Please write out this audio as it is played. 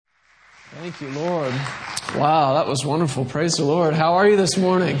Thank you, Lord. Wow, that was wonderful. Praise the Lord. How are you this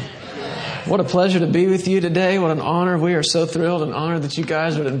morning? What a pleasure to be with you today. What an honor. We are so thrilled and honored that you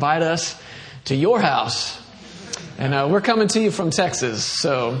guys would invite us to your house. And we're coming to you from Texas,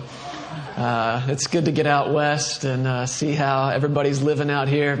 so it's good to get out west and see how everybody's living out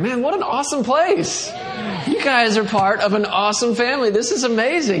here. Man, what an awesome place. You guys are part of an awesome family. This is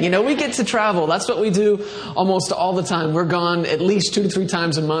amazing. You know, we get to travel. That's what we do almost all the time. We're gone at least 2 to 3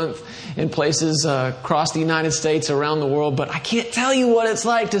 times a month in places across the United States, around the world. But I can't tell you what it's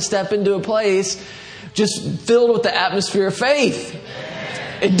like to step into a place just filled with the atmosphere of faith.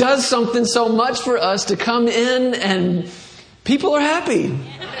 It does something so much for us to come in and people are happy.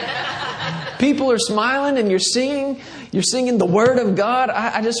 People are smiling and you're singing the Word of God.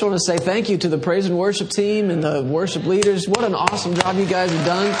 I just want to say thank you to the praise and worship team and the worship leaders. What an awesome job you guys have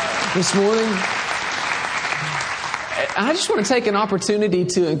done this morning. I just want to take an opportunity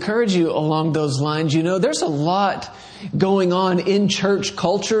to encourage you along those lines. You know, there's a lot going on in church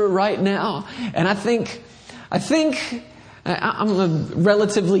culture right now. And I think I'm a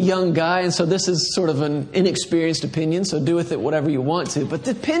relatively young guy, and so this is sort of an inexperienced opinion, so do with it whatever you want to. But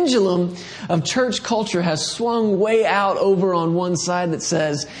the pendulum of church culture has swung way out over on one side that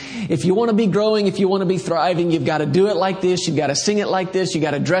says, if you want to be growing, if you want to be thriving, you've got to do it like this, you've got to sing it like this, you've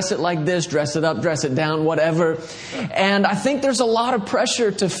got to dress it like this, dress it up, dress it down, whatever. And I think there's a lot of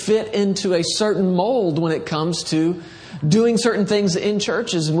pressure to fit into a certain mold when it comes to doing certain things in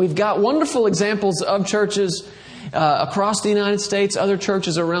churches. And we've got wonderful examples of churches across the United States, other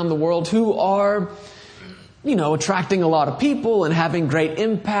churches around the world who are, you know, attracting a lot of people and having great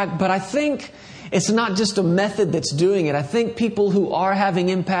impact. But I think it's not just a method that's doing it. I think people who are having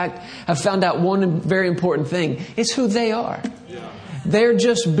impact have found out one very important thing. It's who they are. Yeah. They're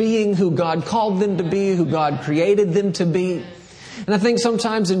just being who God called them to be, who God created them to be. And I think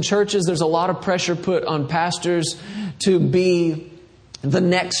sometimes in churches there's a lot of pressure put on pastors to be the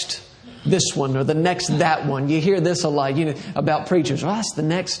next this one or the next that one. You hear this a lot, you know, about preachers. Well, that's the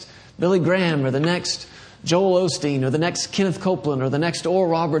next Billy Graham or the next Joel Osteen or the next Kenneth Copeland or the next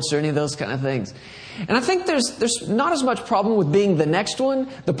Oral Roberts or any of those kind of things. And I think there's not as much problem with being the next one.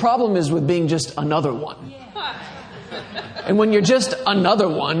 The problem is with being just another one. And when you're just another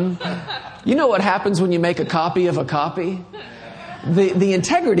one, you know what happens when you make a copy of a copy? The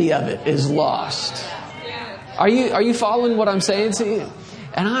integrity of it is lost. Are you following what I'm saying to you?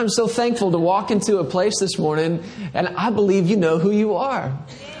 And I'm so thankful to walk into a place this morning, and I believe you know who you are.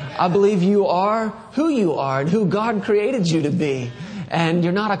 I believe you are who you are and who God created you to be. And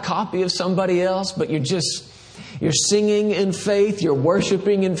you're not a copy of somebody else, but you're singing in faith, you're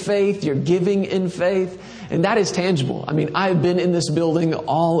worshiping in faith, you're giving in faith. And that is tangible. I mean, I've been in this building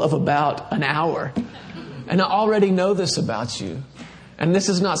all of about an hour, and I already know this about you. And this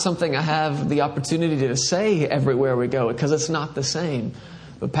is not something I have the opportunity to say everywhere we go, because it's not the same.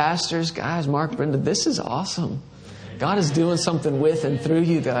 But pastors, guys, Mark, Brenda, this is awesome. God is doing something with and through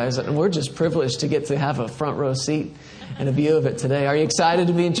you guys. And we're just privileged to get to have a front row seat and a view of it today. Are you excited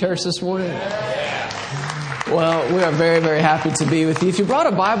to be in church this morning? Well, we are very, very happy to be with you. If you brought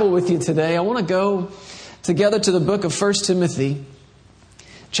a Bible with you today, I want to go together to the book of 1 Timothy,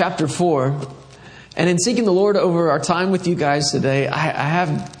 chapter 4. And in seeking the Lord over our time with you guys today, I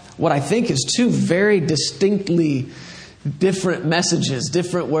have what I think is 2 very distinctly different messages,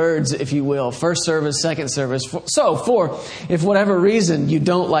 different words, if you will. First service, second service. So, if whatever reason you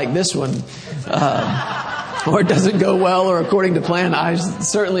don't like this one, or it doesn't go well or according to plan, I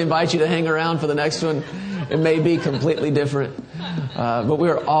certainly invite you to hang around for the next one. It may be completely different. But we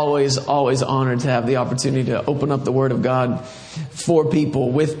are always honored to have the opportunity to open up the Word of God for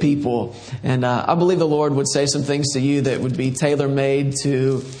people, with people. And I believe the Lord would say some things to you that would be tailor-made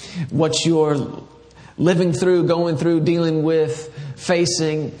to what you're living through, going through, dealing with,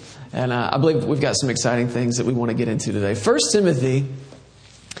 facing. And I believe we've got some exciting things that we want to get into today. 1 Timothy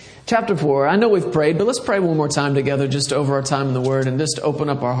chapter 4. I know we've prayed, but let's pray one more time together just over our time in the Word and just open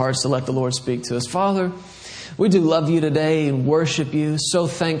up our hearts to let the Lord speak to us. Father, we do love you today and worship you. So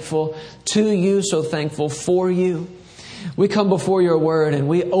thankful to you, so thankful for you. We come before your word and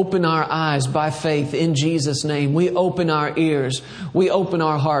we open our eyes by faith in Jesus' name. We open our ears. We open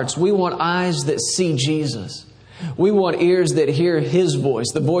our hearts. We want eyes that see Jesus. We want ears that hear His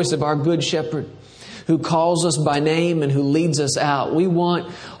voice, the voice of our good shepherd who calls us by name and who leads us out. We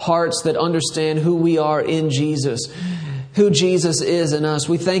want hearts that understand who we are in Jesus, who Jesus is in us.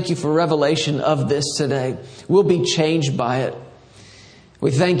 We thank you for revelation of this today. We'll be changed by it. We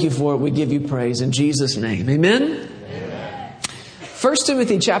thank you for it. We give you praise in Jesus' name. Amen. 1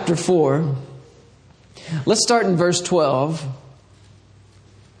 Timothy chapter 4, let's start in verse 12.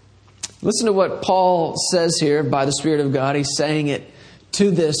 Listen to what Paul says here by the Spirit of God. He's saying it to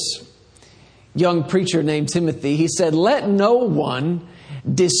this young preacher named Timothy. He said, "Let no one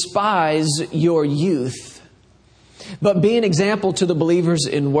despise your youth, but be an example to the believers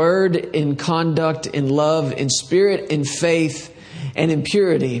in word, in conduct, in love, in spirit, in faith, and in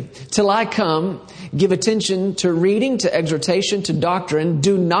purity. Till I come, give attention to reading, to exhortation, to doctrine.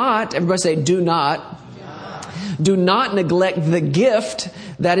 Do not," everybody say, do not. "Do not neglect the gift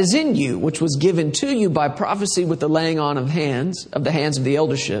that is in you, which was given to you by prophecy with the laying on of the hands of the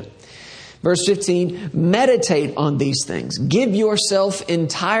eldership." Verse 15, "Meditate on these things. Give yourself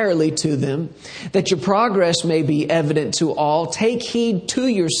entirely to them, that your progress may be evident to all. Take heed to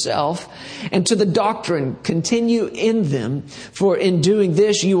yourself and to the doctrine. Continue in them, for in doing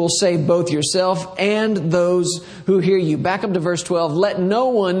this you will save both yourself and those who hear you." Back up to verse 12. "Let no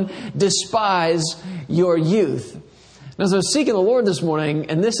one despise your youth." Now, as I was seeking the Lord this morning,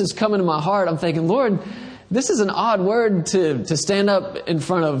 and this is coming to my heart, I'm thinking, Lord, this is an odd word to stand up in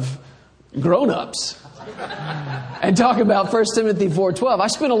front of grown-ups and talk about 1 Timothy 4:12. I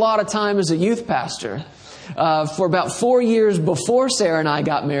spent a lot of time as a youth pastor. For about 4 years before Sarah and I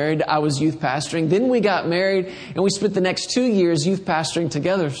got married, I was youth pastoring. Then we got married, and we spent the next 2 years youth pastoring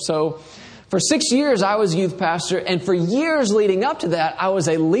together. So for 6 years, I was youth pastor. And for years leading up to that, I was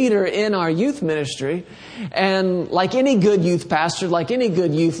a leader in our youth ministry. And like any good youth pastor, like any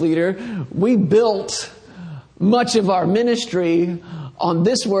good youth leader, we built much of our ministry on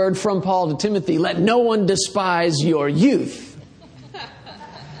this word from Paul to Timothy: let no one despise your youth.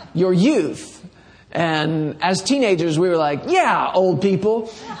 Your youth. And as teenagers, we were like, yeah, old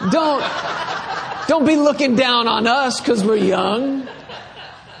people, don't be looking down on us because we're young.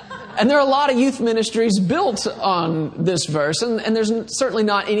 And there are a lot of youth ministries built on this verse, and there's certainly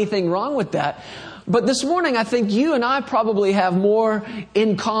not anything wrong with that. But this morning, I think you and I probably have more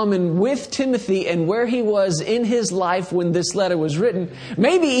in common with Timothy and where he was in his life when this letter was written,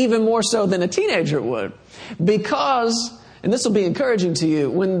 maybe even more so than a teenager would. Because, and this will be encouraging to you,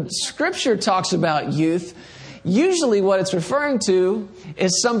 when Scripture talks about youth, usually what it's referring to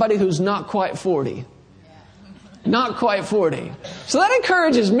is somebody who's not quite 40. Not quite 40. So that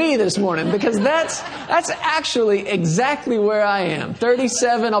encourages me this morning, because that's actually exactly where I am.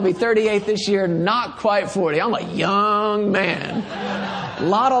 37, I'll be 38 this year, not quite 40. I'm a young man. A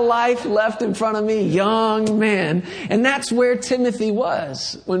lot of life left in front of me, young man. And that's where Timothy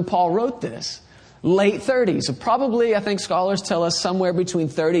was when Paul wrote this. Late 30s. So probably, I think scholars tell us, somewhere between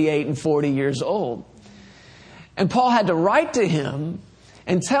 38 and 40 years old. And Paul had to write to him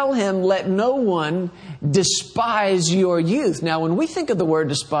and tell him, let no one despise your youth. Now, when we think of the word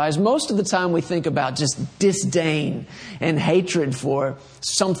despise, most of the time we think about just disdain and hatred for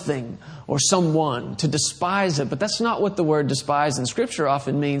something or someone, to despise it. But that's not what the word despise in Scripture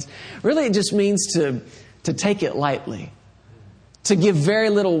often means. Really, it just means to take it lightly, to give very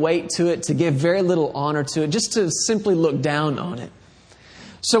little weight to it, to give very little honor to it, just to simply look down on it.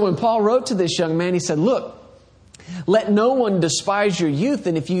 So when Paul wrote to this young man, he said, look, let no one despise your youth.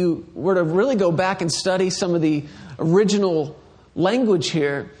 And if you were to really go back and study some of the original language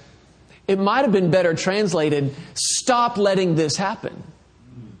here, it might have been better translated, stop letting this happen.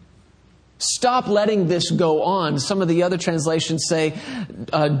 Stop letting this go on. Some of the other translations say,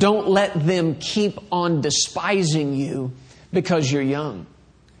 don't let them keep on despising you because you're young.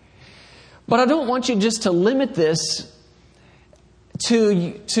 But I don't want you just to limit this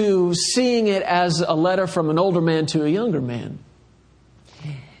to seeing it as a letter from an older man to a younger man.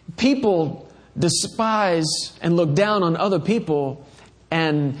 People despise and look down on other people,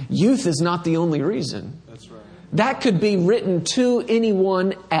 and youth is not the only reason. That's right. That could be written to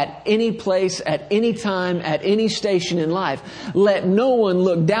anyone at any place, at any time, at any station in life. Let no one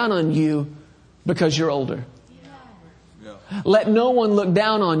look down on you because you're older. Yeah. Let no one look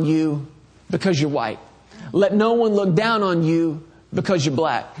down on you because you're white. Let no one look down on you because you're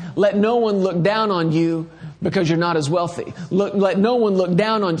black. Let no one look down on you because you're not as wealthy. Let no one look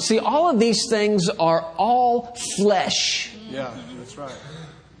down on you. See, all of these things are all flesh. Yeah, that's right.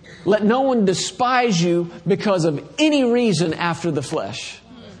 Let no one despise you because of any reason after the flesh.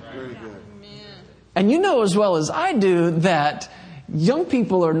 Very good. And you know as well as I do that young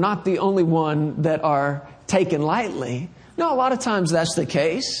people are not the only one that are taken lightly. No, a lot of times that's the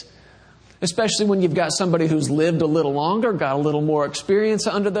case. Especially when you've got somebody who's lived a little longer, got a little more experience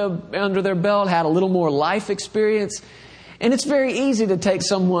under their belt, had a little more life experience. And it's very easy to take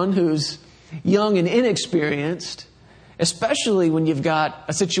someone who's young and inexperienced, especially when you've got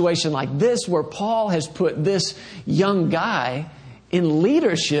a situation like this where Paul has put this young guy in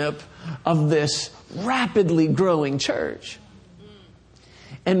leadership of this rapidly growing church.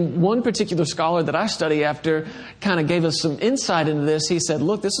 And one particular scholar that I study after kind of gave us some insight into this. He said,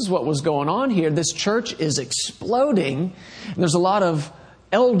 look, this is what was going on here. This church is exploding. And there's a lot of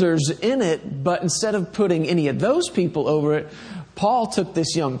elders in it, but instead of putting any of those people over it, Paul took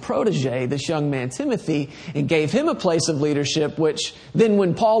this young protege, this young man Timothy, and gave him a place of leadership, which then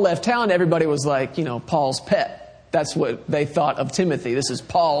when Paul left town, everybody was like, Paul's pet. That's what they thought of Timothy. This is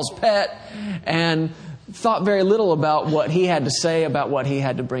Paul's pet. And thought very little about what he had to say, about what he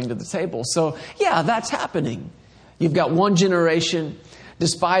had to bring to the table. So, yeah, that's happening. You've got one generation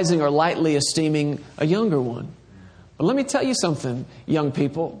despising or lightly esteeming a younger one. But let me tell you something, young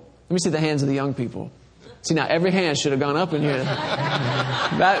people. Let me see the hands of the young people. See, now every hand should have gone up in here.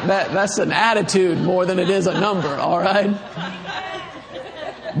 That's an attitude more than it is a number, all right?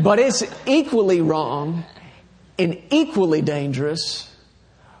 But it's equally wrong and equally dangerous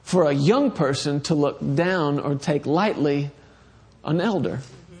for a young person to look down or take lightly an elder.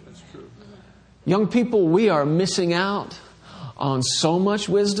 That's true. Young people, we are missing out on so much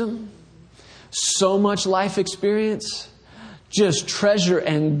wisdom, so much life experience, just treasure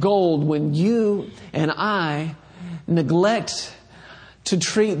and gold when you and I neglect to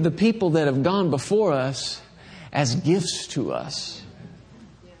treat the people that have gone before us as gifts to us.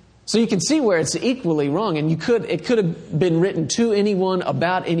 So you can see where it's equally wrong, and it could have been written to anyone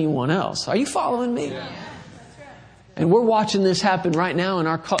about anyone else. Are you following me? Yeah. And we're watching this happen right now in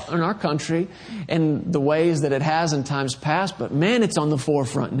our country and the ways that it has in times past. But man, it's on the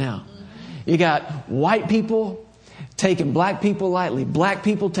forefront now. You got white people taking black people lightly, black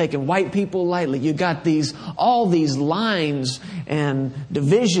people taking white people lightly. You got all these lines and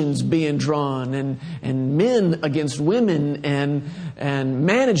divisions being drawn, and men against women, and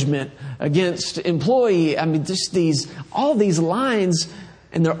management against employee. I mean, just all these lines,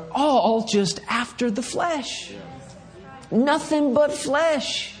 and they're all just after the flesh. Nothing but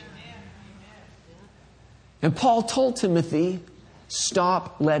flesh. And Paul told Timothy,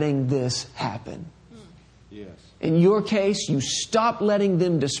 stop letting this happen. Yes. In your case, you stop letting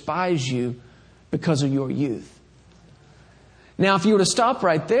them despise you because of your youth. Now, if you were to stop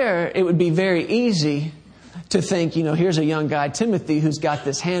right there, it would be very easy to think, here's a young guy, Timothy, who's got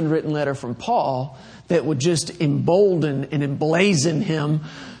this handwritten letter from Paul that would just embolden and emblazon him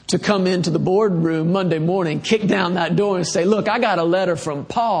to come into the boardroom Monday morning, kick down that door and say, look, I got a letter from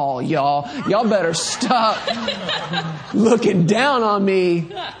Paul, y'all. Y'all better stop looking down on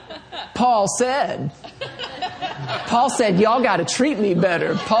me. Paul said, y'all got to treat me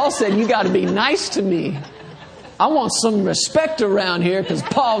better. Paul said, you got to be nice to me. I want some respect around here because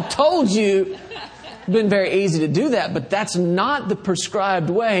Paul told you. It's been very easy to do that, but that's not the prescribed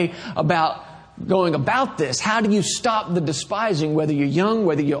way about going about this. How do you stop the despising, whether you're young,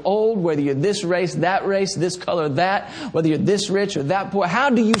 whether you're old, whether you're this race, this color, that, whether you're this rich or that poor? How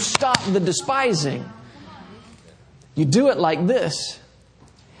do you stop the despising? You do it like this.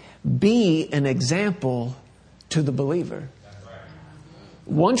 Be an example to the believer.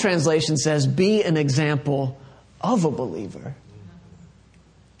 One translation says, be an example of a believer.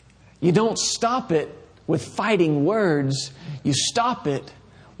 You don't stop it with fighting words. You stop it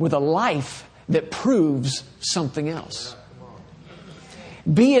with a life that proves something else.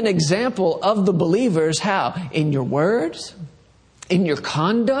 Be an example of the believers. How? In your words, in your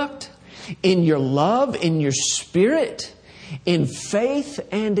conduct, in your love, in your spirit, in faith,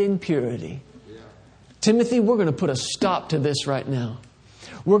 and in purity. Timothy, we're going to put a stop to this right now.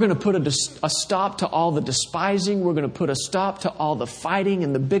 We're going to put a stop to all the despising. We're going to put a stop to all the fighting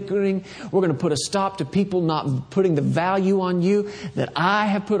and the bickering. We're going to put a stop to people not putting the value on you that I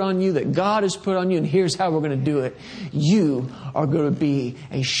have put on you, that God has put on you. And here's how we're going to do it. You are going to be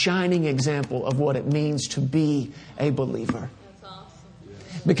a shining example of what it means to be a believer. That's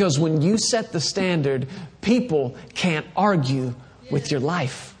awesome. Because when you set the standard, people can't argue with your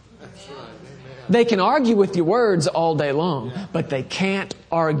life. They can argue with your words all day long, but they can't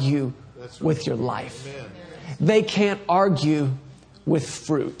argue with your life. They can't argue with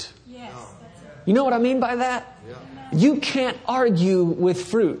fruit. You know what I mean by that? You can't argue with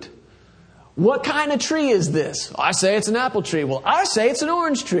fruit. What kind of tree is this? I say it's an apple tree. Well, I say it's an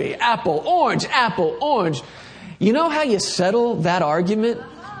orange tree. Apple, orange, apple, orange. You know how you settle that argument?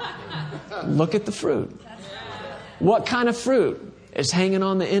 Look at the fruit. What kind of fruit is hanging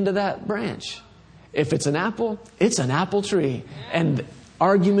on the end of that branch? If it's an apple tree. And the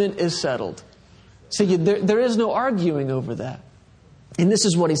argument is settled. See, there is no arguing over that. And this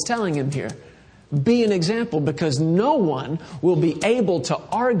is what he's telling him here. Be an example, because no one will be able to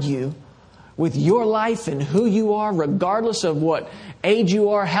argue with your life and who you are, regardless of what age you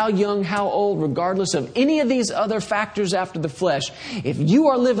are, how young, how old, regardless of any of these other factors after the flesh, if you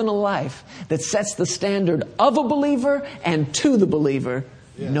are living a life that sets the standard of a believer and to the believer,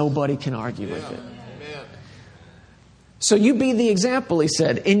 nobody can argue with it. So you be the example, he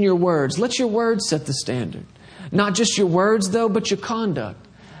said, in your words. Let your words set the standard. Not just your words, though, but your conduct.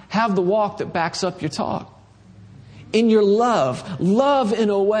 Have the walk that backs up your talk. In your love in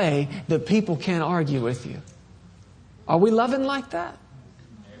a way that people can't argue with you. Are we loving like that?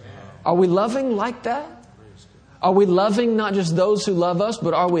 Are we loving like that? Are we loving not just those who love us,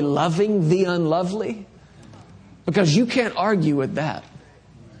 but are we loving the unlovely? Because you can't argue with that.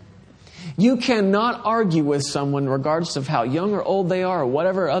 You cannot argue with someone regardless of how young or old they are or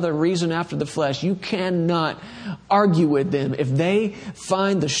whatever other reason after the flesh. You cannot argue with them. If they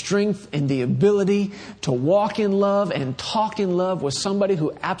find the strength and the ability to walk in love and talk in love with somebody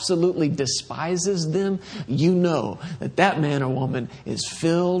who absolutely despises them, you know that that man or woman is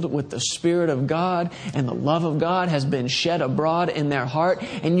filled with the Spirit of God and the love of God has been shed abroad in their heart.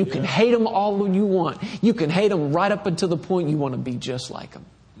 And you can hate them all you want. You can hate them right up until the point you want to be just like them.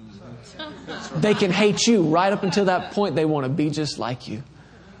 They can hate you right up until that point they want to be just like you.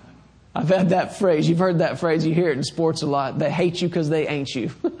 I've had that phrase. You've heard that phrase. You hear it in sports a lot. They hate you because they ain't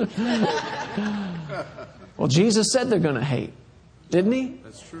you. Well, Jesus said they're going to hate. Didn't He?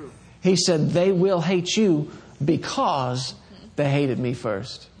 That's true. He said they will hate you because they hated me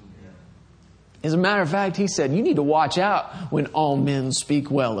first. As a matter of fact, He said you need to watch out when all men speak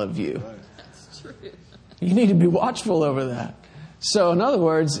well of you. You need to be watchful over that. So, in other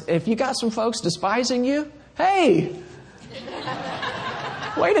words, if you got some folks despising you, hey,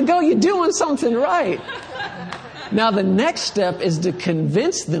 way to go, you're doing something right. Now, the next step is to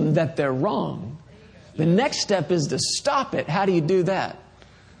convince them that they're wrong. The next step is to stop it. How do you do that?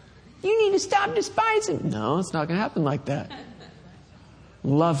 You need to stop despising. No, it's not going to happen like that.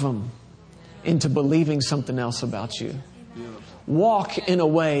 Love them into believing something else about you. Walk in a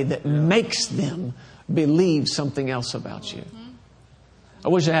way that makes them believe something else about you. I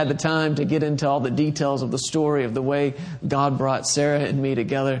wish I had the time to get into all the details of the story of the way God brought Sarah and me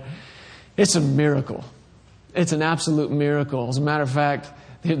together. It's a miracle. It's an absolute miracle. As a matter of fact,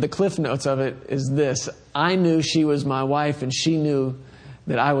 the cliff notes of it is this. I knew she was my wife and she knew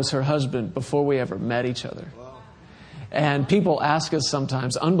that I was her husband before we ever met each other. And people ask us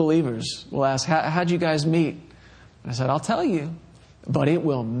sometimes, unbelievers will ask, how'd you guys meet? And I said, I'll tell you, but it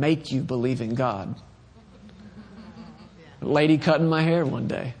will make you believe in God. Lady cutting my hair one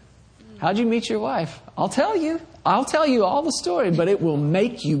day. How'd you meet your wife? I'll tell you. I'll tell you all the story, but it will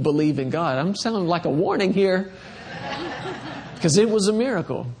make you believe in God. I'm sounding like a warning here because it was a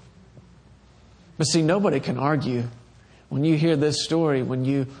miracle. But see, nobody can argue. When you hear this story, when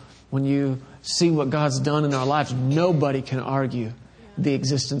you see what God's done in our lives, nobody can argue the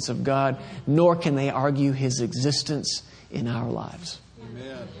existence of God, nor can they argue His existence in our lives.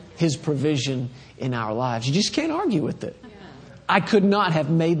 Amen. His provision in our lives. You just can't argue with it. I could not have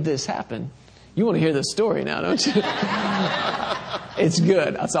made this happen. You want to hear this story now, don't you? It's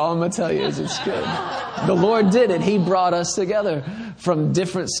good. That's all I'm going to tell you is it's good. The Lord did it. He brought us together from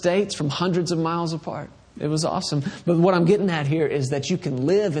different states, from hundreds of miles apart. It was awesome. But what I'm getting at here is that you can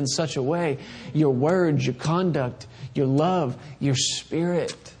live in such a way, your words, your conduct, your love, your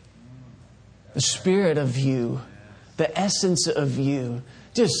spirit, the spirit of you, the essence of you,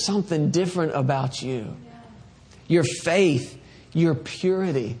 just something different about you. Your faith, your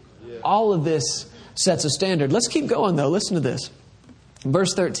purity, all of this sets a standard. Let's keep going though. Listen to this.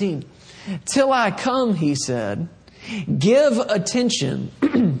 Verse 13. Till I come, he said, give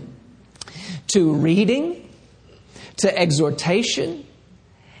attention to reading, to exhortation,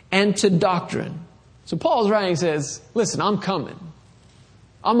 and to doctrine. So Paul's writing says, listen, I'm coming.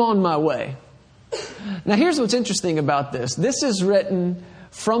 I'm on my way. Now here's what's interesting about this. This is written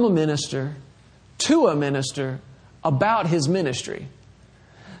from a minister to a minister about his ministry.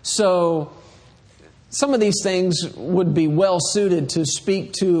 So some of these things would be well suited to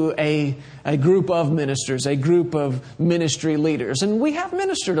speak to a group of ministers, a group of ministry leaders. And we have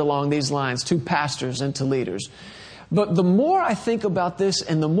ministered along these lines to pastors and to leaders. But the more I think about this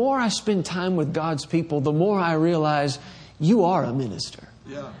and the more I spend time with God's people, the more I realize you are a minister.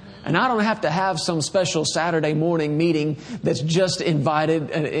 Yeah. And I don't have to have some special Saturday morning meeting that's just invited,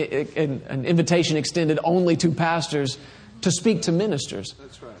 an invitation extended only to pastors to speak to ministers.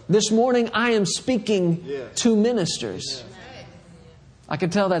 That's right. This morning I am speaking to ministers. I can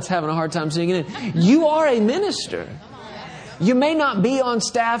tell that's having a hard time seeing it. You are a minister. You may not be on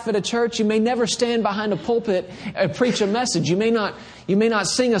staff at a church. You may never stand behind a pulpit and preach a message. You may not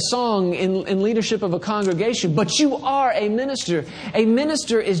sing a song in leadership of a congregation, but you are a minister. A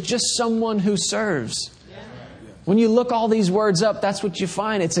minister is just someone who serves. When you look all these words up, that's what you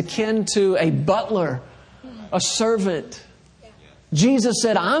find. It's akin to a butler, a servant. Jesus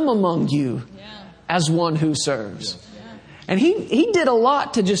said, I'm among you as one who serves. And he did a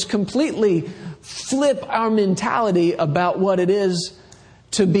lot to just completely flip our mentality about what it is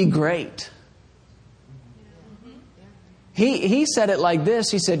to be great. He said it like this.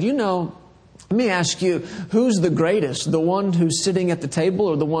 He said, let me ask you, who's the greatest? The one who's sitting at the table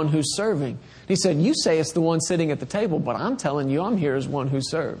or the one who's serving? He said, you say it's the one sitting at the table, but I'm telling you, I'm here as one who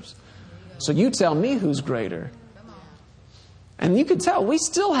serves. So you tell me who's greater. And you could tell we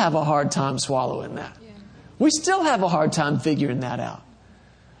still have a hard time swallowing that. We still have a hard time figuring that out.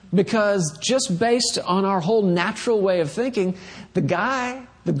 Because just based on our whole natural way of thinking, the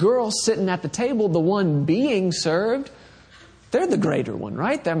girl sitting at the table, the one being served, they're the greater one,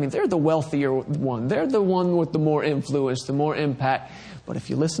 right? I mean, they're the wealthier one. They're the one with the more influence, the more impact. But if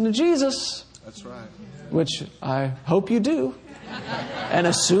you listen to Jesus, that's right, which I hope you do, and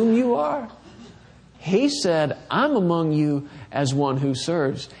assume you are, He said, I'm among you as one who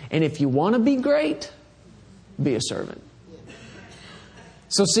serves. And if you want to be great, be a servant.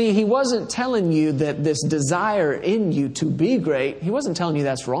 So see, He wasn't telling you that this desire in you to be great, He wasn't telling you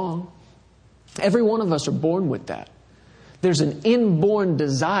that's wrong. Every one of us are born with that. There's an inborn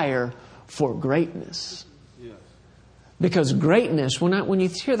desire for greatness. Because greatness, when you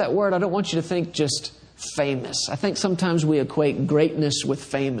hear that word, I don't want you to think just famous. I think sometimes we equate greatness with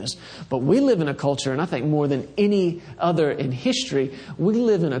famous. But we live in a culture, and I think more than any other in history, we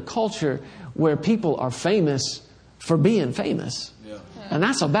live in a culture where people are famous for being famous. Yeah. And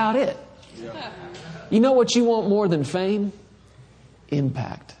that's about it. Yeah. You know what you want more than fame?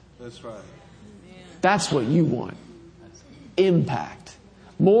 Impact. That's right. That's what you want. Impact.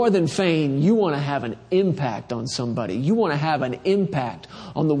 More than fame, you want to have an impact on somebody. You want to have an impact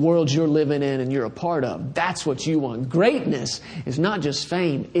on the world you're living in and you're a part of. That's what you want. Greatness is not just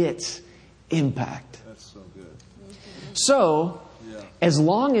fame, it's impact. That's so good. So, as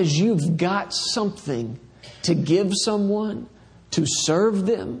long as you've got something to give someone, to serve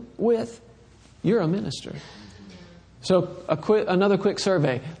them with, you're a minister. So, another quick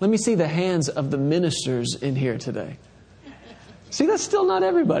survey. Let me see the hands of the ministers in here today. See, that's still not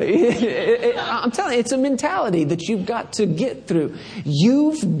everybody. I'm telling you, it's a mentality that you've got to get through.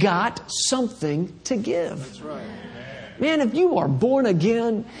 You've got something to give. That's right. Man, if you are born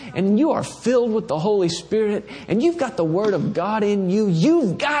again and you are filled with the Holy Spirit and you've got the Word of God in you,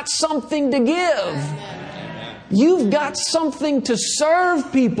 you've got something to give. You've got something to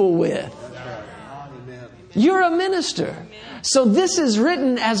serve people with. You're a minister. So this is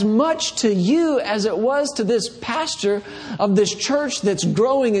written as much to you as it was to this pastor of this church that's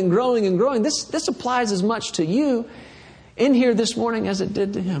growing and growing and growing. This applies as much to you in here this morning as it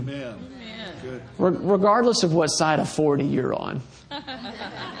did to him. Amen. Good. Regardless of what side of 40 you're on.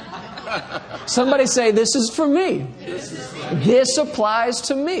 Somebody say, this is for me. This applies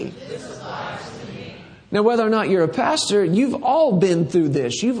to me. Now, whether or not you're a pastor, you've all been through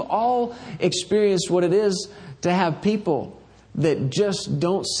this. You've all experienced what it is to have people that just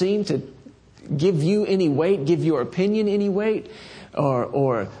don't seem to give you any weight, give your opinion any weight,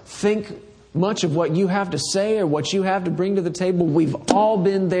 or think much of what you have to say or what you have to bring to the table. We've all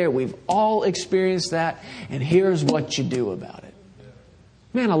been there. We've all experienced that. And here's what you do about it.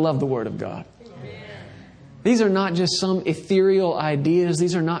 Man, I love the Word of God. These are not just some ethereal ideas.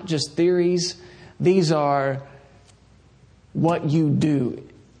 These are not just theories. These are what you do,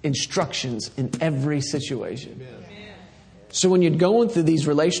 instructions in every situation. So when you're going through these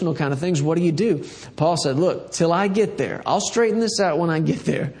relational kind of things, what do? Paul said, look, till I get there, I'll straighten this out when I get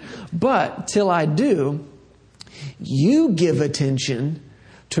there. But till I do, you give attention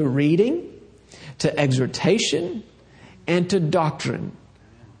to reading, to exhortation, and to doctrine.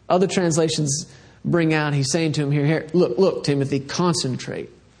 Other translations bring out, he's saying to him here, look, Timothy, concentrate.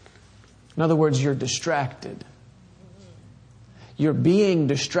 In other words, you're distracted. You're being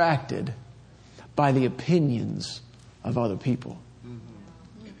distracted by the opinions of other people.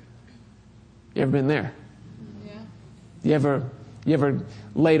 You ever been there? Yeah. You ever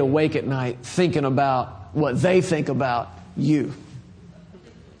laid awake at night thinking about what they think about you?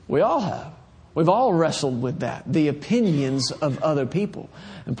 We all have. We've all wrestled with that. The opinions of other people.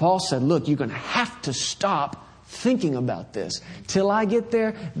 And Paul said, look, you're going to have to stop thinking about this. Till I get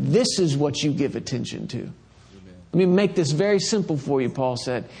there, this is what you give attention to. Let me make this very simple for you, Paul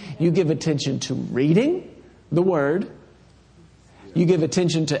said. You give attention to reading the Word, You give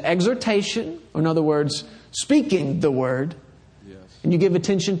attention to exhortation, or in other words, speaking the word. Yes. And you give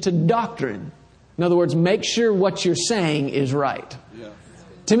attention to doctrine. In other words, make sure what you're saying is right. Yeah.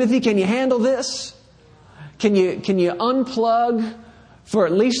 Timothy, can you handle this? Can you unplug for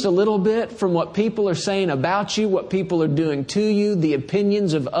at least a little bit from what people are saying about you, what people are doing to you, the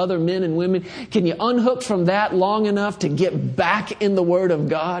opinions of other men and women? Can you unhook from that long enough to get back in the Word of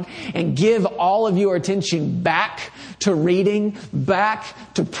God and give all of your attention back to reading, back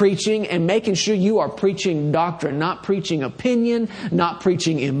to preaching, and making sure you are preaching doctrine, not preaching opinion, not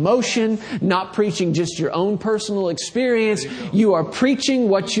preaching emotion, not preaching just your own personal experience. You are preaching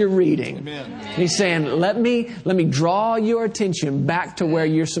what you're reading. Amen. He's saying, let me draw your attention back to where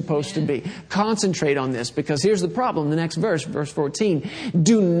you're supposed to be. Concentrate on this, because here's the problem. The next verse, verse 14.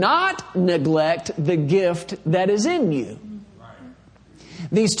 Do not neglect the gift that is in you.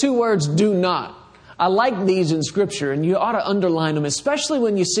 These two words, do not. I like these in Scripture, and you ought to underline them, especially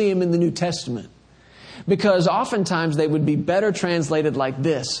when you see them in the New Testament. Because oftentimes they would be better translated like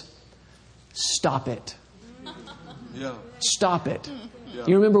this. Stop it. Yeah. Stop it. Yeah.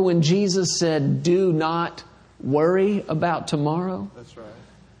 You remember when Jesus said, do not worry about tomorrow? That's right.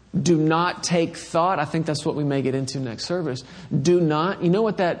 Do not take thought. I think that's what we may get into next service. Do not. You know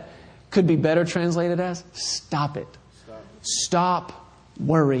what that could be better translated as? Stop it. Stop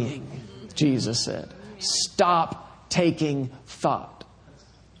worrying, Jesus said. Stop taking thought.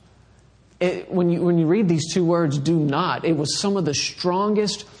 When you read these two words, do not, it was some of the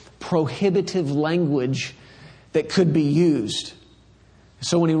strongest prohibitive language that could be used.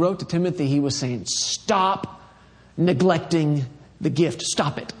 So when he wrote to Timothy, he was saying, stop neglecting the gift.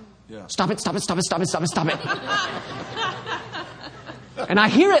 Stop it. Yeah. Stop it, stop it, stop it, stop it, stop it, stop it. And I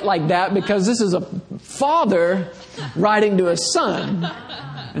hear it like that because this is a father writing to a son.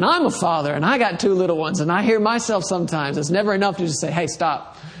 And I'm a father, and I got two little ones, and I hear myself sometimes. It's never enough to just say, hey,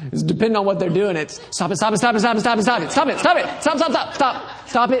 stop. It's depending on what they're doing. It's stop it, stop it, stop it, stop it, stop it, stop it, stop it, stop it, stop, stop, stop, stop,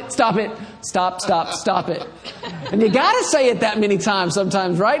 stop it, stop it, stop, stop, stop it. And you got to say it that many times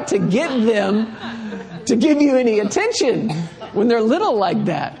sometimes, right? To get them to give you any attention when they're little like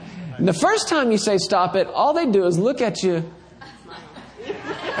that. And the first time you say stop it, all they do is look at you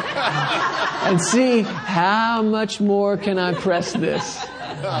and see how much more can I press this.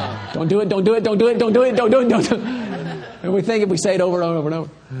 Don't do it, don't do it, don't do it, don't do it, don't do it, don't do it. And we think if we say it over and over and over.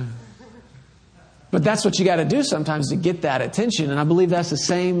 But that's what you got to do sometimes to get that attention. And I believe that's the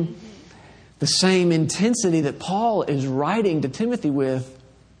same intensity that Paul is writing to Timothy with.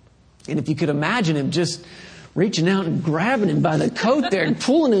 And if you could imagine him just reaching out and grabbing him by the coat there and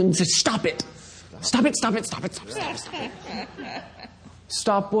pulling him to stop it. Stop it, stop it, stop it, stop it, stop it, stop it.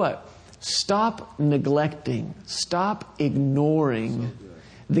 Stop what? Stop neglecting. Stop ignoring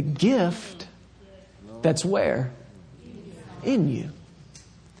the gift that's where? In you.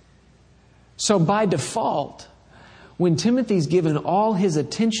 So by default, when Timothy's given all his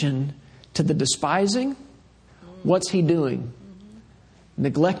attention to the despising, what's he doing?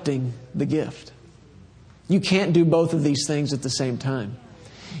 Neglecting the gift. You can't do both of these things at the same time.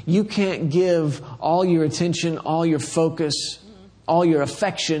 You can't give all your attention, all your focus, all your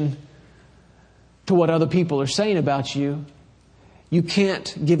affection to what other people are saying about you. You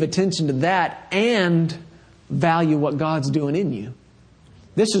can't give attention to that and value what God's doing in you.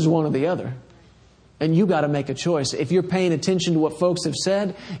 This is one or the other. And you got to make a choice. If you're paying attention to what folks have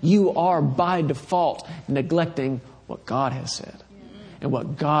said, you are by default neglecting what God has said and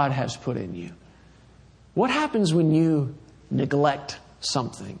what God has put in you. What happens when you neglect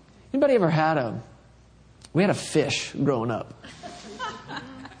something? Anybody ever we had a fish growing up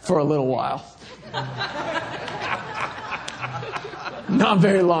for a little while. Not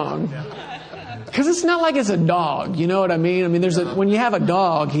very long. Because it's not like it's a dog, you know what I mean? I mean, when you have a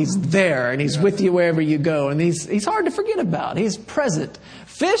dog, he's there and he's with you wherever you go, and he's hard to forget about. He's present.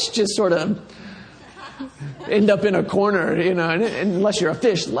 Fish just sort of end up in a corner, you know, unless you're a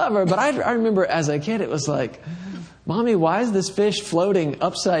fish lover. But I remember as a kid, it was like, Mommy, why is this fish floating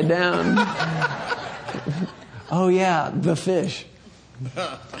upside down? Oh yeah, the fish.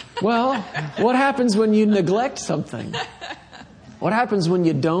 Well, what happens when you neglect something? What happens when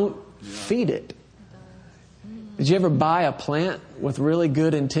you don't feed it? Did you ever buy a plant with really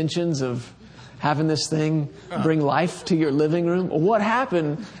good intentions of having this thing bring life to your living room? Well, what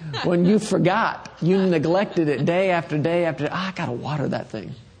happened when you forgot? You neglected it day after day after day. I got to water that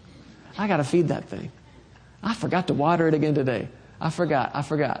thing. I got to feed that thing. I forgot to water it again today. I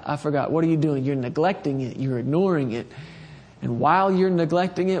forgot. What are you doing? You're neglecting it. You're ignoring it. And while you're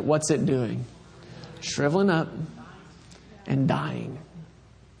neglecting it, what's it doing? Shriveling up and dying.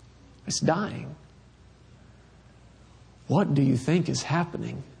 It's dying. What do you think is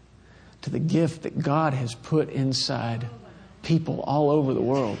happening to the gift that God has put inside people all over the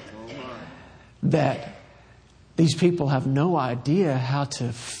world? That these people have no idea how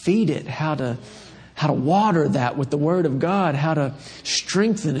to feed it, how to water that with the Word of God, how to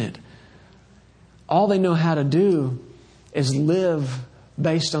strengthen it. All they know how to do is live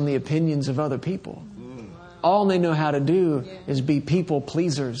based on the opinions of other people. All they know how to do is be people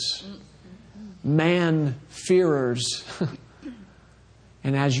pleasers, man fearers.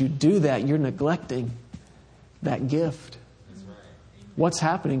 And as you do that, you're neglecting that gift. What's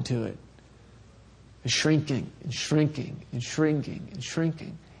happening to it? It's shrinking and shrinking and shrinking and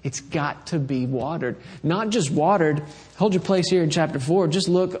shrinking. It's got to be watered. Not just watered. Hold your place here in chapter 4. Just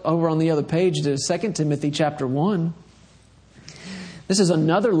look over on the other page to 2 Timothy chapter 1. This is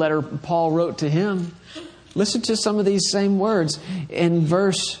another letter Paul wrote to him. Listen to some of these same words. In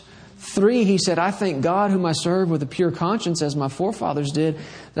verse 3, he said, I thank God whom I serve with a pure conscience as my forefathers did,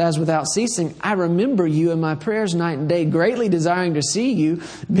 that as without ceasing I remember you in my prayers night and day, greatly desiring to see you,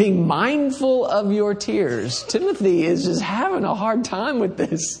 being mindful of your tears. Timothy is just having a hard time with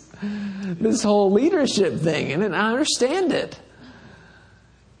this whole leadership thing, and I understand it.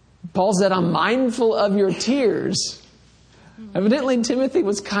 Paul said, I'm mindful of your tears. Evidently, Timothy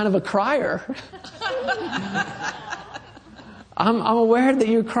was kind of a crier. I'm aware that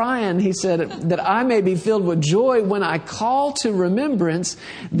you're crying, he said, that I may be filled with joy when I call to remembrance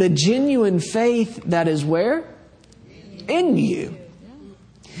the genuine faith that is where? In you.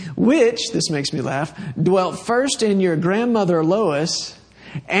 Which, this makes me laugh, dwelt first in your grandmother Lois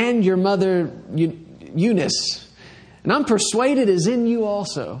and your mother Eunice. And I'm persuaded is in you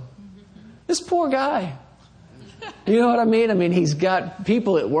also. This poor guy. You know what I mean? I mean, he's got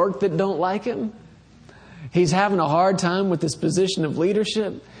people at work that don't like him. He's having a hard time with his position of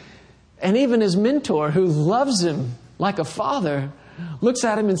leadership. And even his mentor, who loves him like a father, looks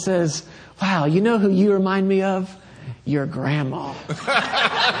at him and says, wow, you know who you remind me of? Your grandma.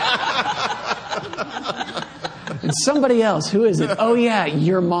 And somebody else, who is it? Oh yeah,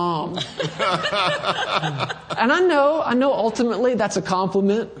 your mom. And I know ultimately that's a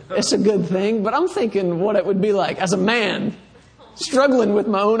compliment. It's a good thing. But I'm thinking what it would be like as a man, struggling with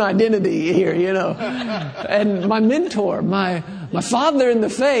my own identity here, you know. And my mentor, my father in the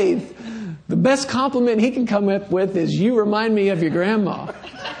faith, the best compliment he can come up with is, you remind me of your grandma.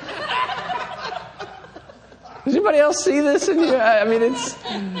 Does anybody else see this in you? I mean,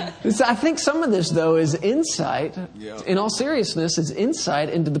 it's. I think some of this, though, is insight. Yeah. In all seriousness, it's insight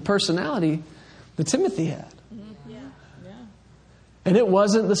into the personality that Timothy had. Yeah. Yeah. And it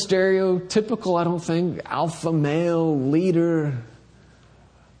wasn't the stereotypical, I don't think, alpha male leader.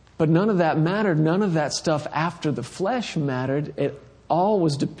 But none of that mattered. None of that stuff after the flesh mattered. It all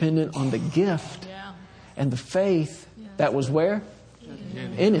was dependent on the gift and the faith that was where?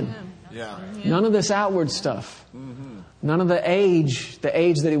 In him. Yeah. None of this outward stuff. Mm-hmm. None of the age that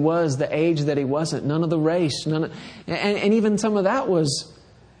he was, the age that he wasn't. None of the race. And even some of that was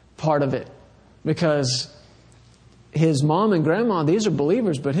part of it. Because his mom and grandma, these are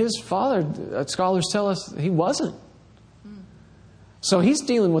believers, but his father, scholars tell us, he wasn't. So he's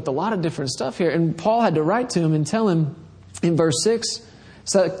dealing with a lot of different stuff here. And Paul had to write to him and tell him in verse 6,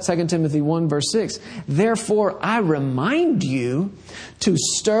 2 Timothy 1 verse 6, therefore I remind you to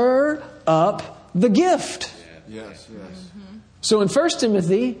stir up the gift. Yes. So in 1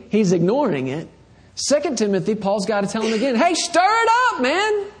 Timothy, he's ignoring it. 2 Timothy, Paul's got to tell him again, hey, stir it up,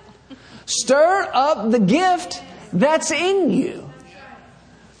 man. Stir up the gift that's in you.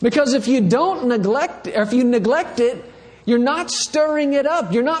 Because if you don't neglect it, or if you neglect it, you're not stirring it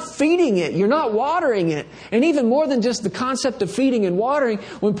up. You're not feeding it. You're not watering it. And even more than just the concept of feeding and watering,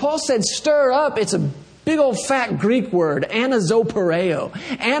 when Paul said stir up, it's a big old fat Greek word, anazopareo.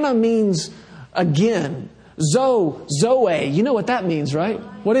 Ana means again. Zoe. You know what that means, right?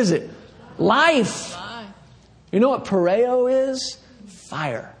 What is it? Life. You know what pareo is?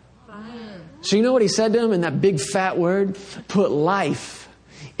 Fire. So you know what he said to him in that big fat word? Put life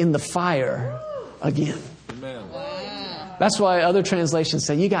in the fire again. Amen. That's why other translations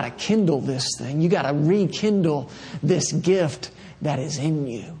say you got to kindle this thing. You got to rekindle this gift that is in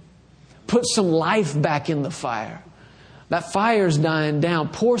you. Put some life back in the fire. That fire's dying down.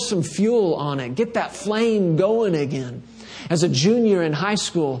 Pour some fuel on it. Get that flame going again. As a junior in high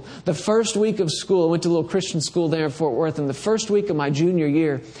school, the first week of school, I went to a little Christian school there in Fort Worth, and the first week of my junior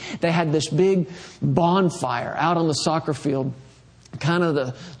year, they had this big bonfire out on the soccer field. Kind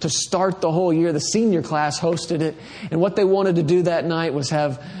of to start the whole year. The senior class hosted it. And what they wanted to do that night was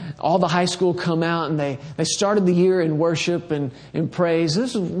have all the high school come out and they started the year in worship and in praise.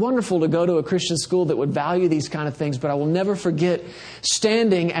 This was wonderful to go to a Christian school that would value these kind of things. But I will never forget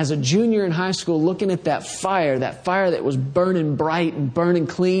standing as a junior in high school looking at that fire that was burning bright and burning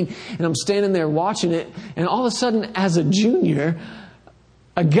clean. And I'm standing there watching it. And all of a sudden, as a junior,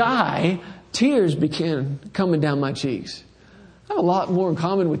 a guy, tears began coming down my cheeks. I have a lot more in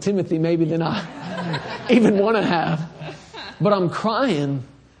common with Timothy maybe than I even want to have. But I'm crying,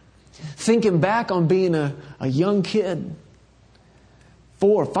 thinking back on being a young kid,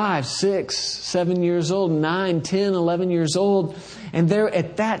 4, 5, 6, 7 years old, 9, 10, 11 years old. And there,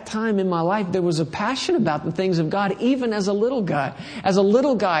 at that time in my life, there was a passion about the things of God, even as a little guy. As a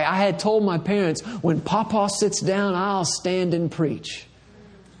little guy, I had told my parents, when Papa sits down, I'll stand and preach.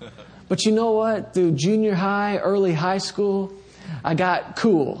 But you know what? Through junior high, early high school, I got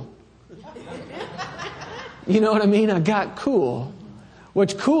cool. You know what I mean? I got cool.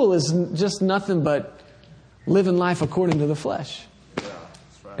 Which cool is just nothing but living life according to the flesh. Yeah,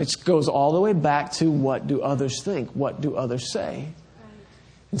 that's right. It goes all the way back to what do others think? What do others say?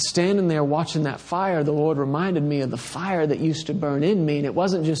 And standing there watching that fire, the Lord reminded me of the fire that used to burn in me. And it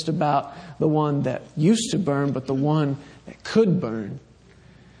wasn't just about the one that used to burn, but the one that could burn.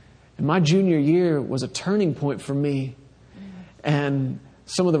 And my junior year was a turning point for me. And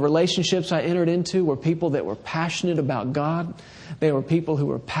some of the relationships I entered into were people that were passionate about God. They were people who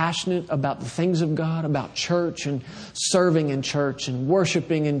were passionate about the things of God, about church and serving in church and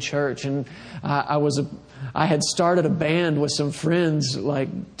worshiping in church. And I had started a band with some friends,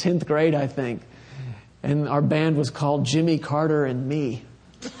 like 10th grade, I think. And our band was called Jimmy Carter and Me.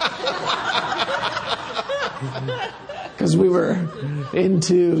 Because we were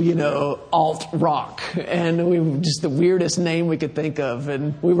into, alt rock. And we were just the weirdest name we could think of.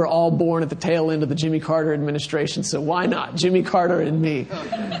 And we were all born at the tail end of the Jimmy Carter administration. So why not? Jimmy Carter and Me.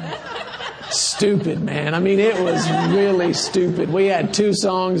 Stupid, man. I mean, it was really stupid. We had 2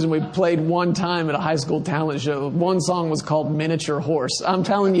 songs and we played one time at a high school talent show. One song was called Miniature Horse. I'm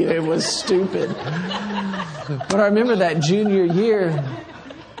telling you, it was stupid. But I remember that junior year,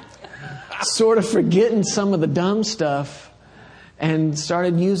 sort of forgetting some of the dumb stuff and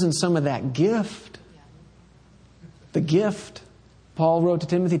started using some of that gift. The gift. Paul wrote to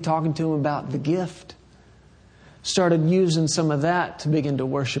Timothy talking to him about the gift. Started using some of that to begin to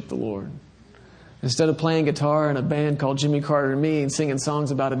worship the Lord. Instead of playing guitar in a band called Jimmy Carter and Me and singing songs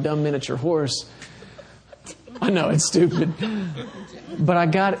about a dumb miniature horse. I know it's stupid. But I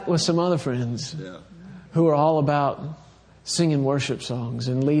got it with some other friends who are all about singing worship songs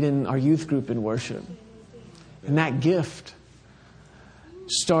and leading our youth group in worship. And that gift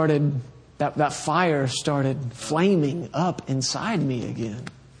started, that fire started flaming up inside me again.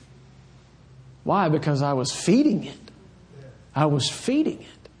 Why? Because I was feeding it. I was feeding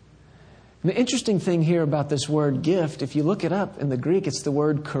it. And the interesting thing here about this word gift, if you look it up in the Greek, it's the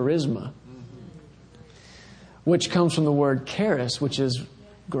word charisma, which comes from the word charis, which is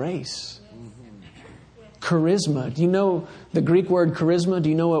grace. Charisma. Do you know the Greek word charisma? Do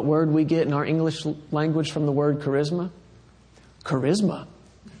you know what word we get in our English language from the word charisma? Charisma.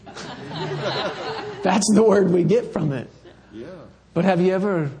 That's the word we get from it. Yeah. But have you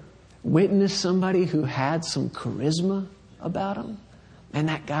ever witnessed somebody who had some charisma about them? And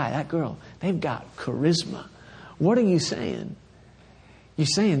that guy, that girl, they've got charisma. What are you saying? You're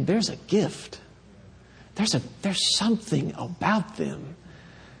saying there's a gift. There's something about them.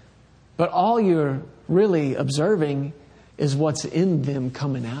 But all you're really observing is what's in them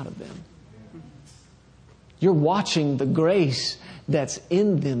coming out of them. You're watching the grace that's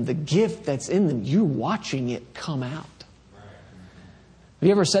in them, the gift that's in them. You're watching it come out. Have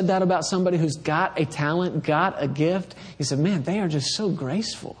you ever said that about somebody who's got a talent, got a gift? You said, man, they are just so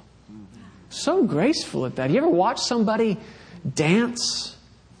graceful. So graceful at that. You ever watch somebody dance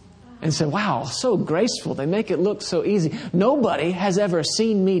and say, wow, so graceful. They make it look so easy. Nobody has ever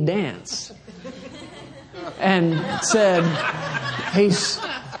seen me dance and said, he's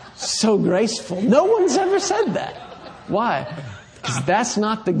so graceful. No one's ever said that. Why? Because that's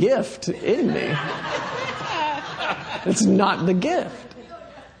not the gift in me. It's not the gift.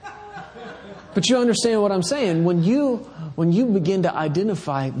 But you understand what I'm saying? When you begin to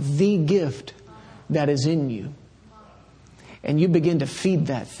identify the gift that is in you, and you begin to feed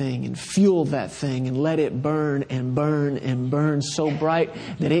that thing and fuel that thing and let it burn and burn and burn so bright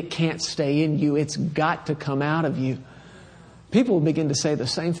that it can't stay in you, it's got to come out of you. People will begin to say the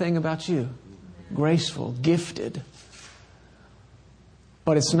same thing about you. Graceful, gifted.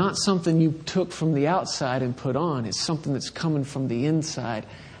 But it's not something you took from the outside and put on. It's something that's coming from the inside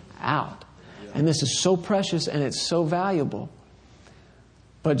out. And this is so precious and it's so valuable.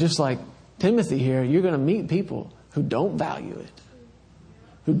 But just like Timothy here, you're going to meet people who don't value it,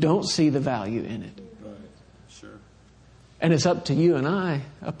 who don't see the value in it. Right. Sure. And it's up to you and I,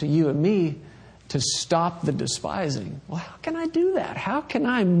 up to you and me, to stop the despising. Well, how can I do that? How can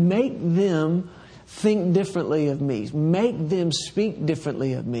I make them think differently of me? Make them speak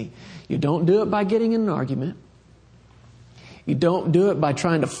differently of me? You don't do it by getting in an argument. You don't do it by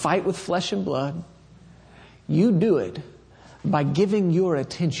trying to fight with flesh and blood. You do it by giving your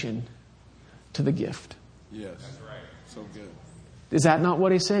attention to the gift. Yes. That's right. So good. Is that not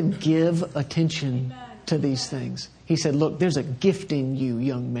what he said? Give attention to these things. He said, look, there's a gift in you,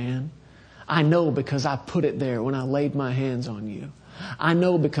 young man. I know because I put it there when I laid my hands on you. I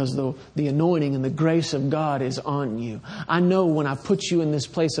know because the anointing and the grace of God is on you. I know when I put you in this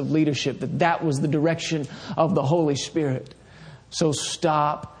place of leadership that was the direction of the Holy Spirit. So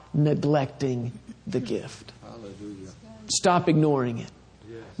stop neglecting the gift. Hallelujah. Stop ignoring it.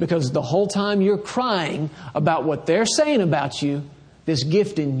 Because the whole time you're crying about what they're saying about you, this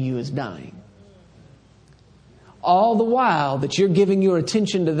gift in you is dying. All the while that you're giving your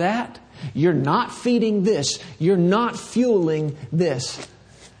attention to that, you're not feeding this. You're not fueling this.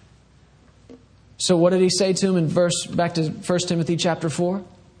 So what did he say to him back to 1 Timothy chapter 4?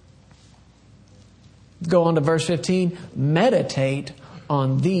 Go on to verse 15. Meditate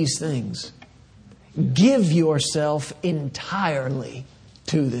on these things. Give yourself entirely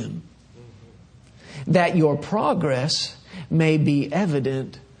to them, that your progress may be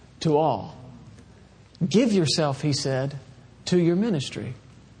evident to all. Give yourself, he said, to your ministry.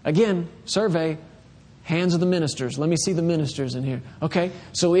 Again, survey, hands of the ministers. Let me see the ministers in here. Okay,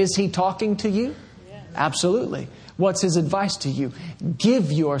 so is he talking to you? Yes. Absolutely. What's his advice to you?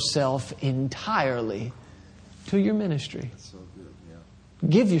 Give yourself entirely to your ministry. That's so good, yeah.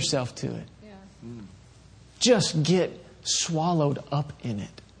 Give yourself to it. Yeah. Just get swallowed up in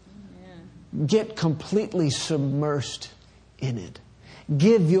it. Yeah. Get completely submersed in it.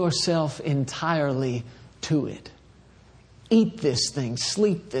 Give yourself entirely to it. Eat this thing,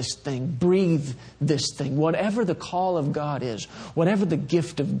 sleep this thing, breathe this thing. Whatever the call of God is, whatever the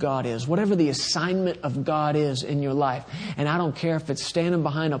gift of God is, whatever the assignment of God is in your life. And I don't care if it's standing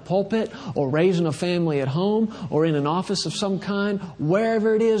behind a pulpit or raising a family at home or in an office of some kind,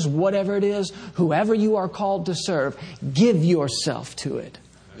 wherever it is, whatever it is, whoever you are called to serve, give yourself to it.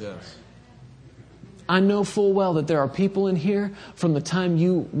 Yes. I know full well that there are people in here from the time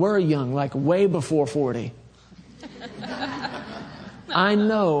you were young, like way before 40. I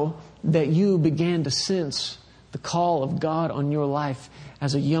know that you began to sense the call of God on your life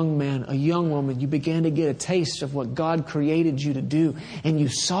as a young man, a young woman. You began to get a taste of what God created you to do, and you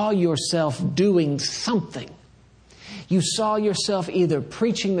saw yourself doing something. You saw yourself either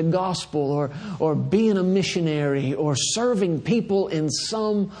preaching the gospel or being a missionary or serving people in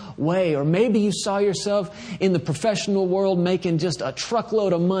some way. Or maybe you saw yourself in the professional world making just a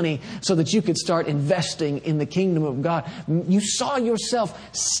truckload of money so that you could start investing in the kingdom of God. You saw yourself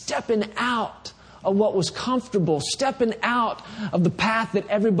stepping out of what was comfortable, stepping out of the path that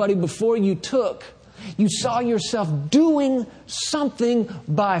everybody before you took. You saw yourself doing something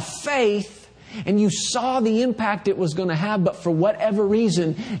by faith. And you saw the impact it was going to have, but for whatever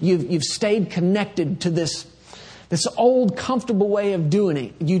reason, you've stayed connected to this old, comfortable way of doing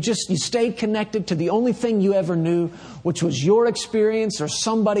it. You stayed connected to the only thing you ever knew, which was your experience or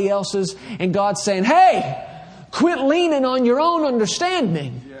somebody else's. And God's saying, hey, quit leaning on your own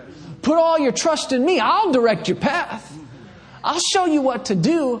understanding. Put all your trust in me. I'll direct your path. I'll show you what to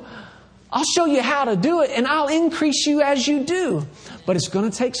do. I'll show you how to do it, and I'll increase you as you do. But it's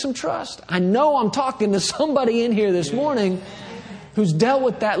going to take some trust. I know I'm talking to somebody in here this morning who's dealt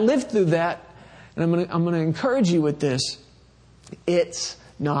with that, lived through that. And I'm going to encourage you with this. It's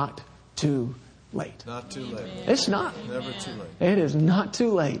not too late. Not too late. It's not. Never too late. It is not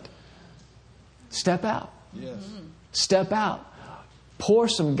too late. Step out. Yes. Step out. Pour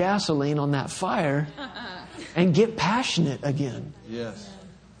some gasoline on that fire and get passionate again. Yes.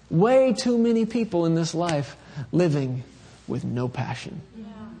 Way too many people in this life living with no passion.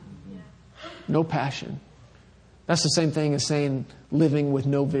 No passion. That's the same thing as saying living with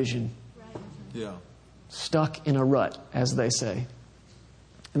no vision. Yeah. Stuck in a rut, as they say.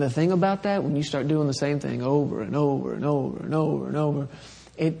 And the thing about that, when you start doing the same thing over and over and over and over and over,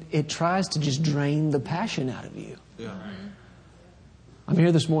 it tries to just drain the passion out of you. Yeah. I'm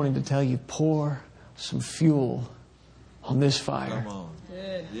here this morning to tell you, pour some fuel on this fire. Come on.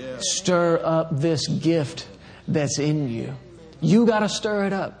 Yeah. Stir up this gift that's in you. You got to stir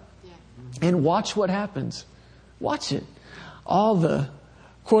it up. And watch what happens. Watch it. All the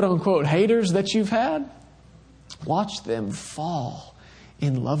quote unquote haters that you've had, watch them fall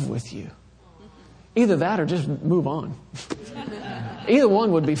in love with you. Either that or just move on. Either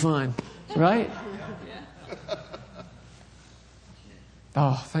one would be fine, right?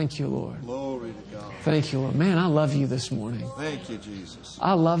 Oh, thank you, Lord. Glory to God. Thank you, Lord. Man, I love you this morning. Thank you, Jesus.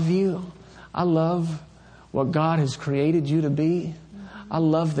 I love you. I love what God has created you to be. I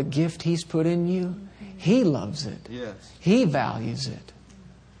love the gift He's put in you. He loves it. Yes. He values it.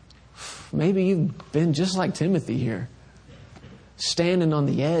 Maybe you've been just like Timothy here, standing on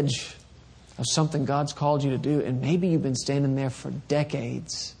the edge of something God's called you to do, and maybe you've been standing there for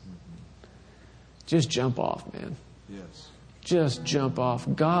decades. Just jump off, man. Yes. Just jump off.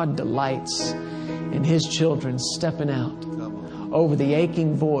 God delights in His children stepping out Come on. over the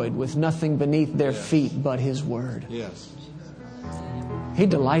aching void with nothing beneath their feet but His Word. Yes. He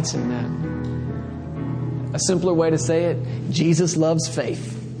delights in that. A simpler way to say it, Jesus loves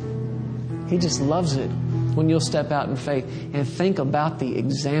faith. He just loves it when you'll step out in faith and think about the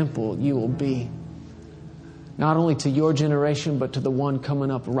example you will be. Not only to your generation, but to the one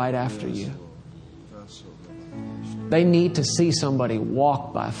coming up right after you. That's so good. They need to see somebody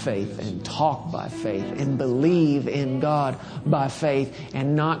walk by faith and talk by faith and believe in God by faith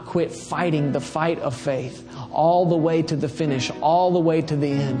and not quit fighting the fight of faith all the way to the finish, all the way to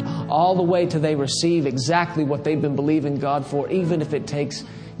the end, all the way till they receive exactly what they've been believing God for, even if it takes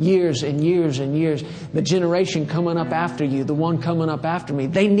years and years and years. The generation coming up after you, the one coming up after me,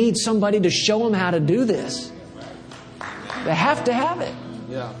 they need somebody to show them how to do this. They have to have it.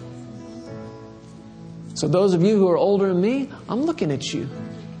 Yeah. So those of you who are older than me, I'm looking at you.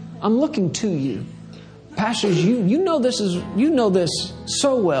 I'm looking to you. Pastors, you know this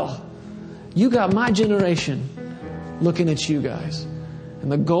so well. You got my generation looking at you guys.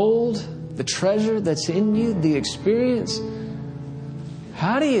 And the gold, the treasure that's in you, the experience.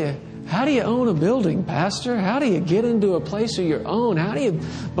 How do you own a building, Pastor? How do you get into a place of your own? How do you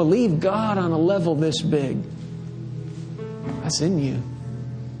believe God on a level this big? That's in you.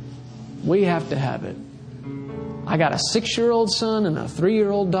 We have to have it. I got a 6-year-old son and a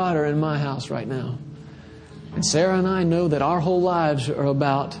 3-year-old daughter in my house right now. And Sarah and I know that our whole lives are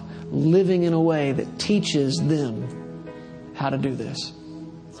about living in a way that teaches them how to do this.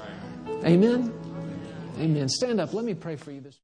 Amen? Amen. Stand up. Let me pray for you this